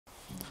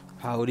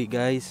Howdy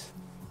guys.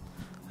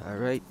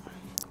 Alright,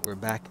 we're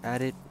back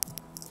at it.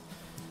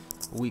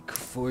 Week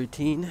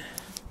 14.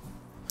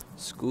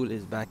 School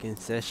is back in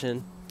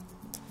session.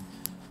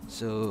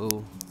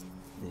 So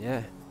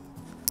yeah,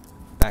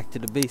 back to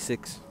the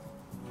basics.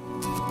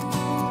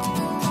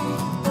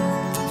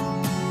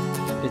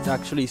 It's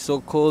actually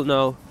so cold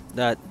now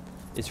that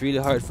it's really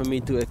hard for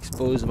me to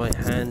expose my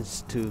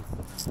hands to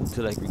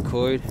like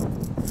record,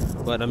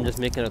 but I'm just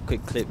making a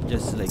quick clip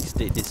just to like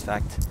state this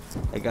fact.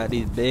 I got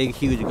these big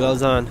huge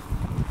gloves on,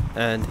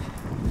 and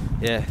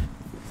yeah,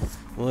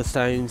 most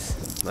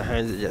times my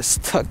hands are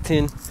just tucked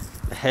in,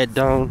 head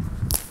down,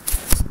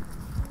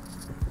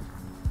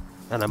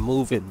 and I'm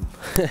moving.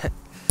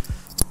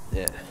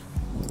 Yeah.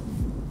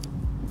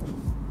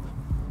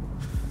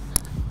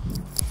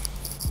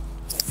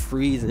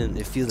 Freezing,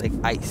 it feels like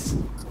ice.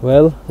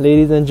 Well,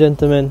 ladies and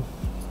gentlemen,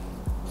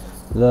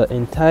 the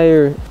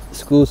entire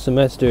school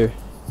semester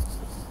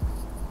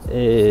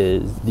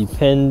is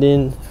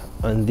depending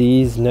on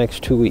these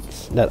next 2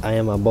 weeks that I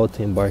am about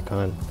to embark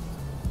on.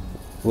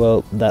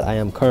 Well, that I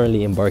am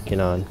currently embarking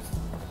on.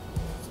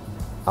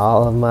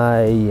 All of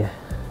my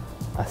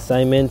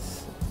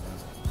assignments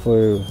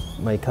for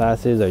my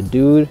classes are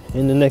due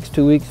in the next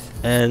 2 weeks,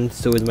 and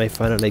so is my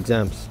final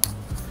exams.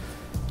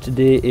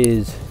 Today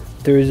is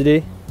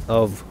Thursday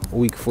of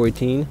week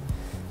 14,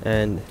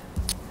 and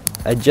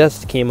I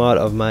just came out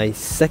of my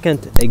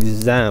second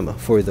exam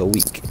for the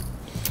week,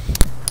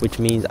 which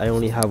means I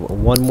only have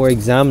one more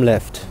exam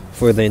left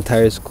for the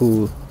entire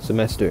school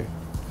semester.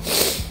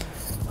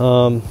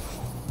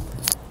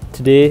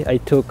 Today I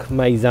took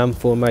my exam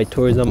for my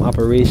tourism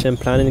operation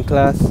planning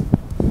class.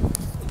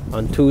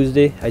 On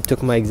Tuesday I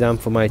took my exam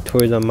for my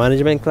tourism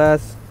management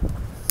class,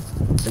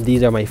 and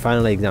these are my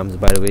final exams,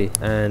 by the way,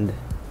 and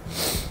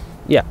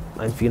yeah,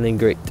 I'm feeling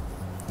great.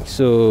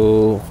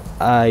 So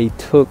I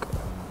took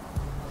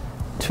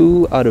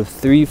 2 out of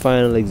 3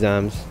 final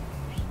exams.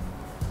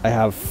 I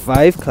have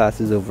 5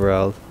 classes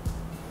overall.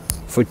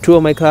 For 2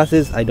 of my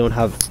classes I don't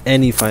have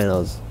any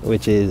finals,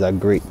 which is a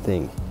great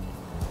thing.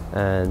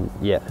 And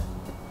yeah,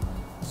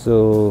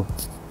 so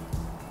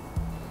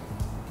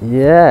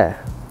yeah,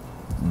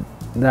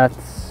 that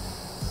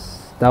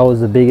was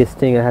the biggest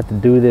thing I had to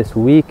do this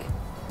week,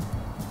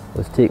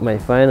 was take my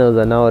finals,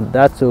 and now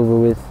that's over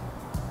with.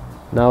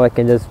 Now I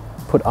can just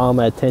put all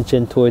my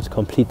attention towards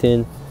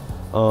completing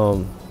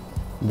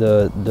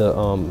the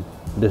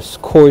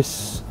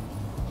course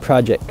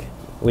project,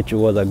 which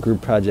was a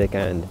group project,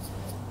 and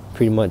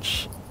pretty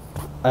much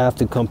I have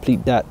to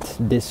complete that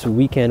this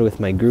weekend with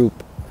my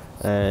group,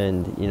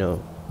 and you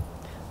know,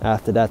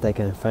 after that I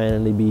can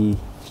finally be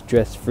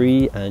stress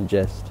free and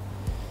just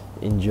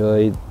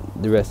enjoy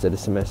the rest of the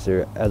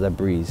semester as a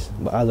breeze.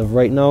 But as of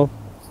right now,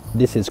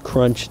 this is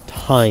crunch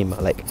time,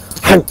 like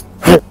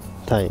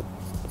time,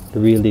 the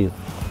real deal.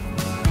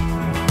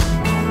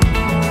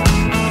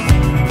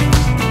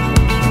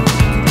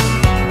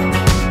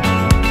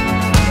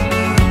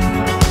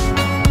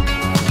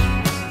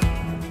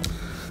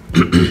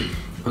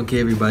 Okay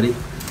everybody,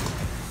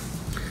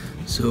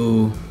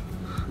 so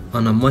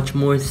on a much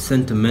more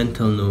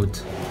sentimental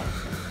note,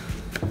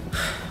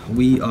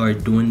 we are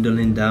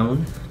dwindling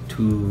down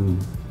to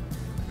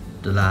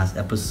the last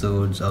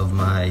episodes of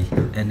my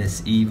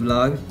NSE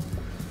vlog,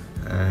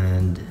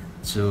 and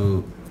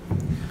so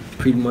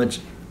pretty much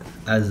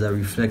as a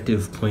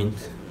reflective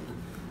point,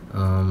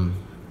 I'm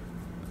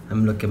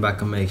looking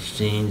back on my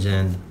exchange,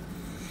 and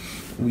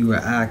we were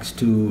asked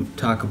to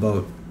talk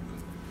about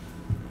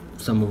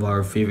some of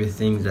our favorite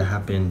things that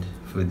happened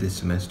for this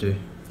semester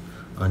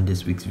on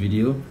this week's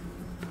video.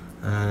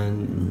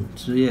 And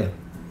so yeah,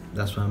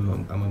 that's what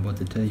I'm about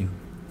to tell you.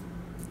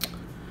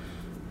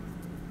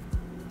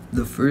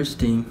 The first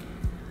thing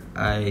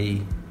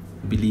I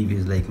believe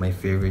is like my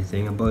favorite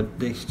thing about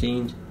the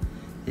exchange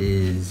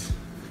is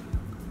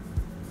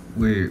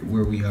where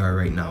we are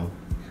right now,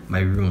 my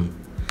room.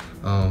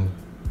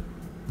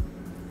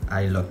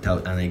 I lucked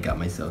out and I got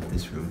myself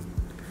this room.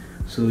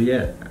 So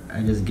yeah,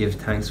 I just give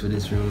thanks for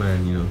this room,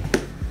 and you know,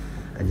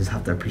 I just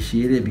have to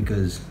appreciate it,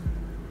 because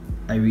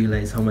I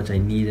realized how much I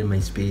needed my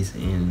space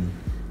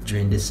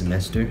during this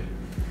semester,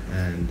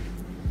 and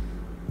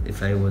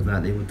if I was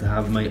not able to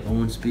have my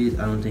own space,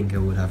 I don't think I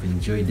would have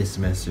enjoyed this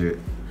semester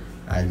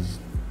as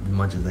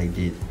much as I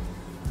did.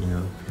 You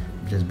know,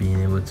 just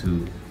being able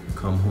to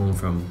come home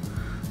from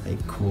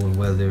like cold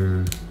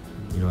weather,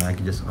 you know, I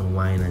could just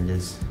unwind and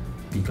just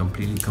be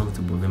completely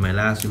comfortable. In my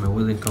last room I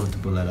wasn't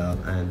comfortable at all,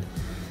 and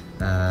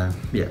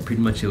yeah,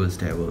 pretty much it was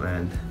terrible,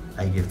 and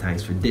I give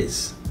thanks for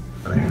this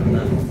when I come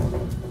down.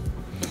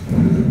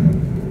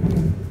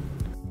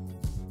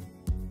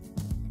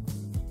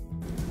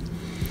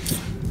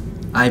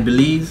 I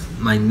believe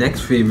my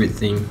next favorite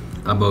thing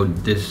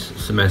about this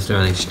semester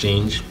on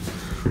exchange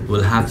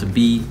will have to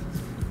be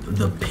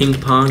the ping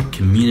pong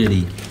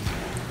community.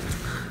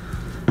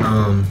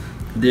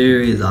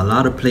 There is a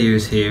lot of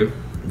players here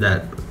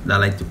that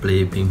like to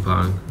play ping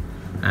pong,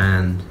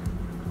 and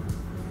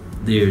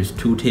there's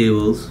 2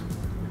 tables,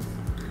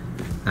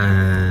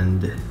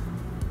 and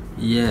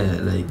yeah,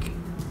 like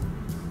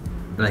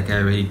like I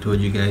already told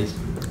you guys,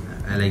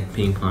 I like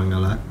ping pong a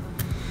lot.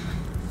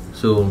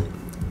 So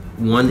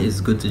one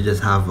is good to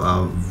just have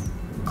a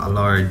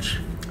large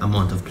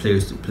amount of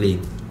players to play.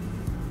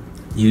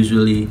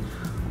 Usually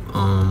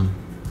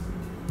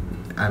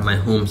at my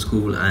home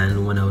school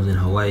and when I was in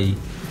Hawaii,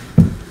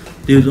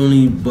 there was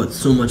only but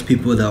so much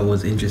people that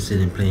was interested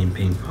in playing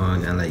ping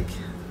pong, and like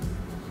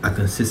a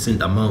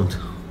consistent amount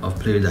of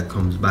players that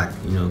comes back,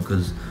 you know,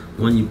 because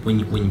when you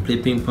play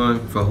ping pong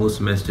for a whole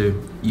semester,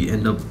 you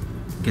end up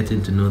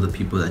getting to know the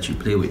people that you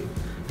play with,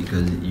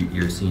 because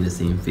you're seeing the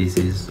same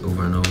faces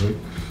over and over.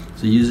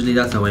 So usually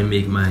that's how I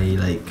make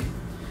my,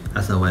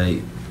 that's how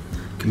I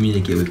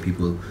communicate with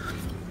people,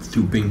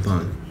 through ping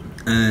pong.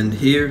 And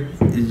here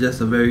it's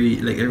just a very,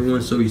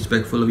 everyone's so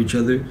respectful of each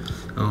other.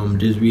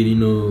 There's really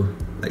no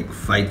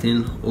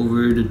fighting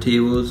over the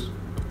tables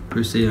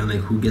per se, and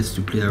who gets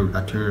to play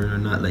a turn or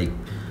not.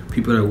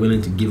 People are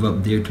willing to give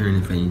up their turn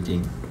if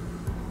anything,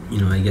 you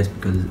know. I guess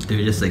because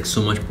they're just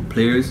so much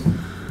players,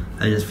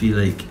 I just feel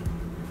like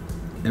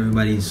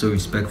everybody's so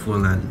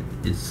respectful, and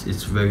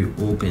it's very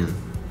open,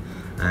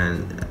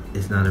 and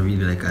it's not a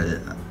really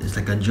it's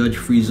like a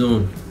judge-free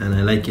zone, and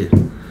I like it.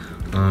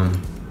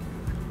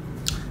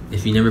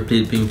 If you never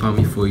played ping pong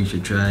before, you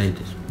should try it.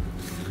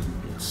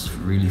 It's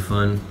really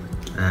fun,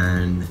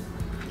 and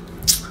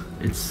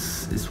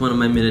it's one of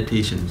my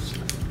meditations.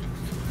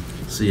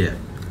 So yeah,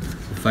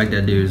 the fact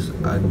that there's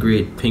a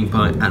great ping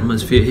pong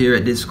atmosphere here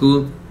at this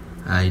school,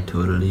 I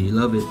totally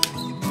love it.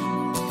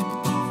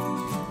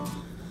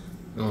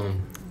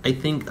 I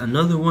think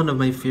another one of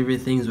my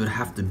favorite things would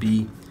have to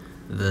be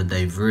the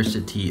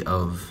diversity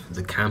of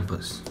the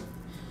campus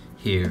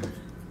here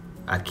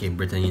at Cape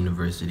Breton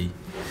University.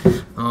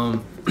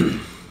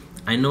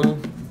 I know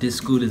this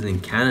school is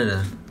in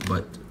Canada,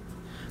 but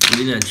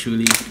really and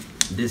truly,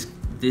 this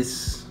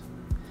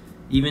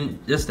even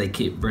just like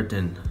Cape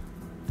Breton,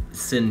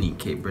 Sydney,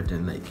 Cape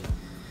Breton,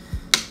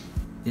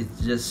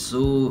 it's just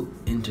so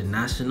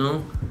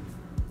international.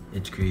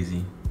 It's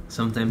crazy.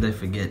 Sometimes I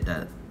forget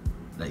that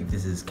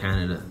this is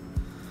Canada,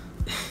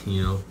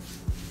 you know,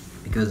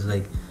 because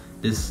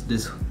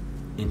this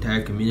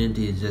entire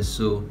community is just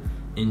so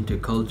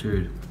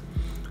intercultured.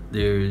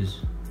 There's,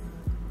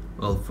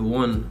 well, for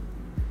one,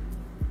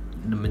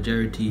 the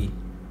majority,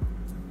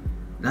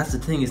 that's the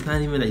thing, it's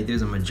not even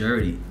there's a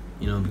majority,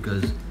 you know,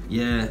 because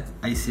yeah,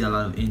 I see a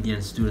lot of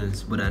Indian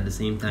students, but at the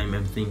same time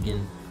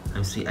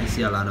I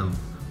see a lot of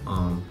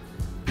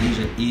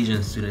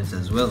Asian students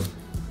as well.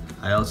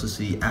 I also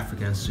see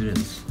African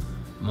students,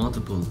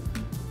 multiple.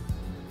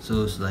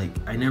 So it's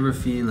I never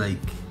feel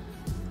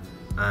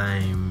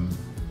I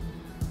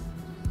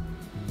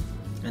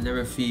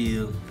never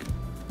feel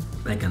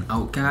like an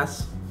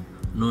outcast,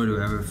 nor do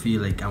I ever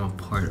feel like I'm a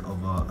part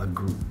of a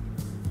group,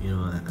 you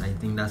know. I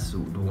think that's the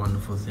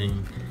wonderful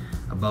thing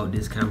about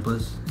this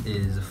campus,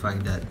 is the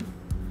fact that,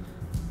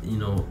 you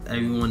know,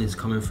 everyone is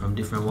coming from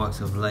different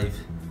walks of life,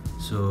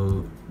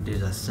 so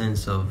there's a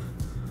sense of,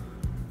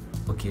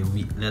 okay,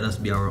 let us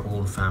be our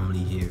own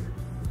family here.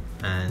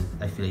 And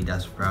I feel like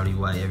that's probably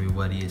why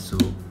everybody is so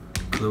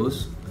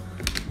close.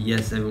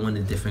 Yes, everyone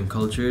is different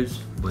cultures,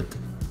 but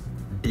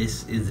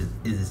this is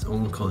its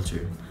own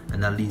culture,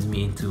 and that leads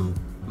me into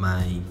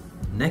my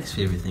next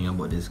favorite thing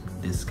about this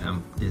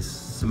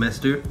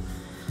semester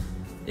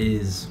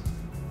is,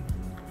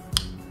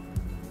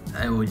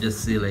 I would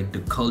just say the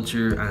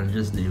culture and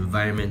just the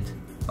environment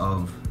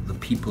of the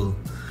people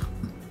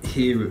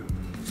here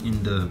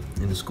in the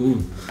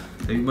school.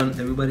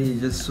 Everybody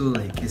is just so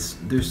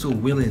they're so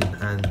willing,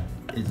 and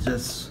it's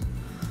just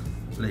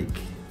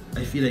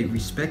I feel like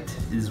respect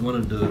is one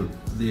of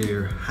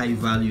their high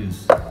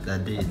values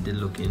that they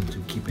look into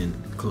keeping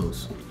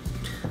close.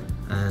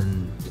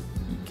 And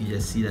you can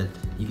just see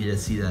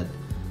that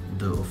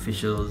the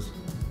officials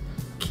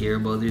care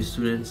about their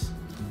students.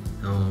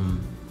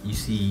 You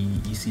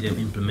see them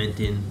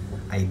implementing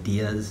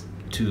ideas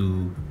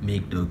to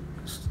make the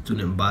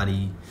student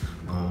body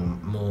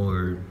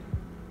more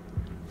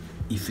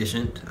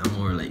efficient and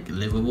more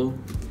livable,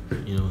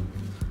 you know.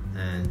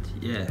 And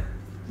yeah,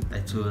 I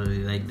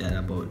totally like that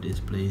about this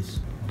place.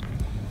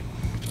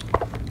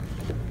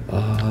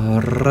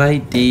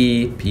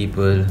 Alrighty,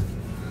 people,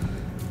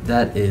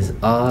 that is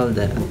all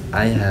that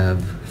I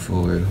have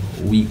for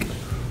week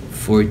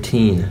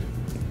 14.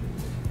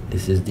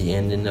 This is the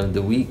ending of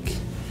the week,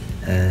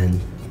 and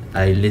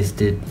I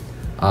listed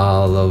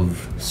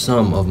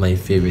some of my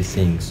favorite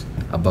things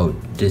about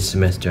this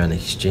semester on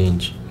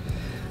exchange.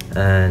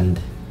 And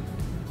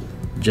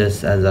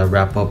just as a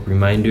wrap-up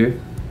reminder,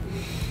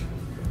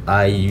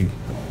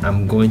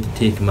 I'm going to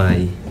take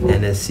my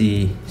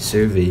NSE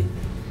survey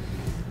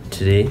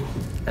today,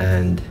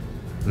 and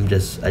I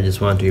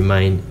just want to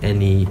remind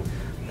any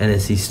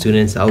NSE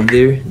students out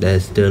there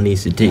that still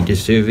needs to take the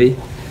survey.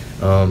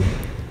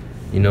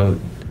 You know,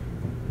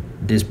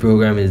 this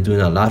program is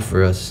doing a lot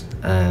for us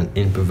and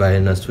in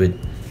providing us with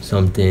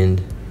something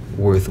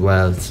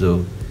worthwhile.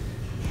 So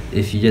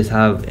if you just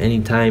have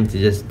any time to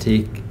just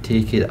take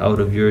it out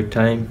of your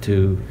time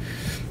to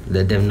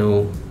let them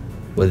know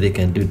what they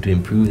can do to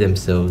improve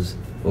themselves,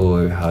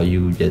 or how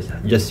you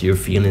just your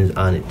feelings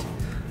on it.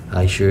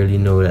 I surely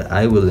know that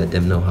I will let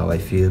them know how I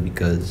feel,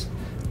 because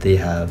they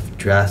have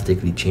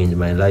drastically changed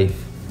my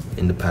life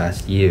in the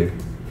past year.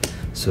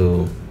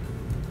 So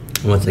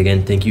once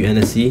again, thank you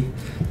NSE,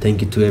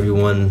 thank you to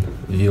everyone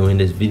viewing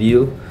this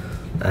video,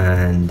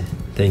 and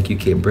thank you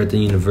Cape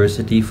Breton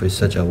University for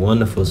such a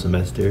wonderful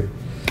semester.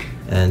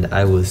 And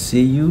I will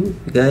see you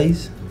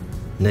guys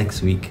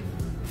next week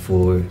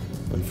for,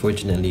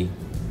 unfortunately,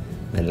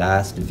 my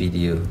last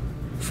video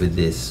for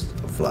this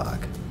vlog.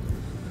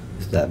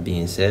 With that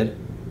being said,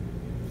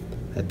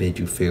 I bid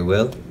you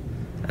farewell,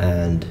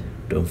 and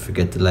don't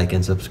forget to like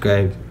and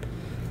subscribe.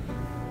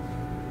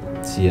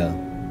 See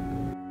y'all.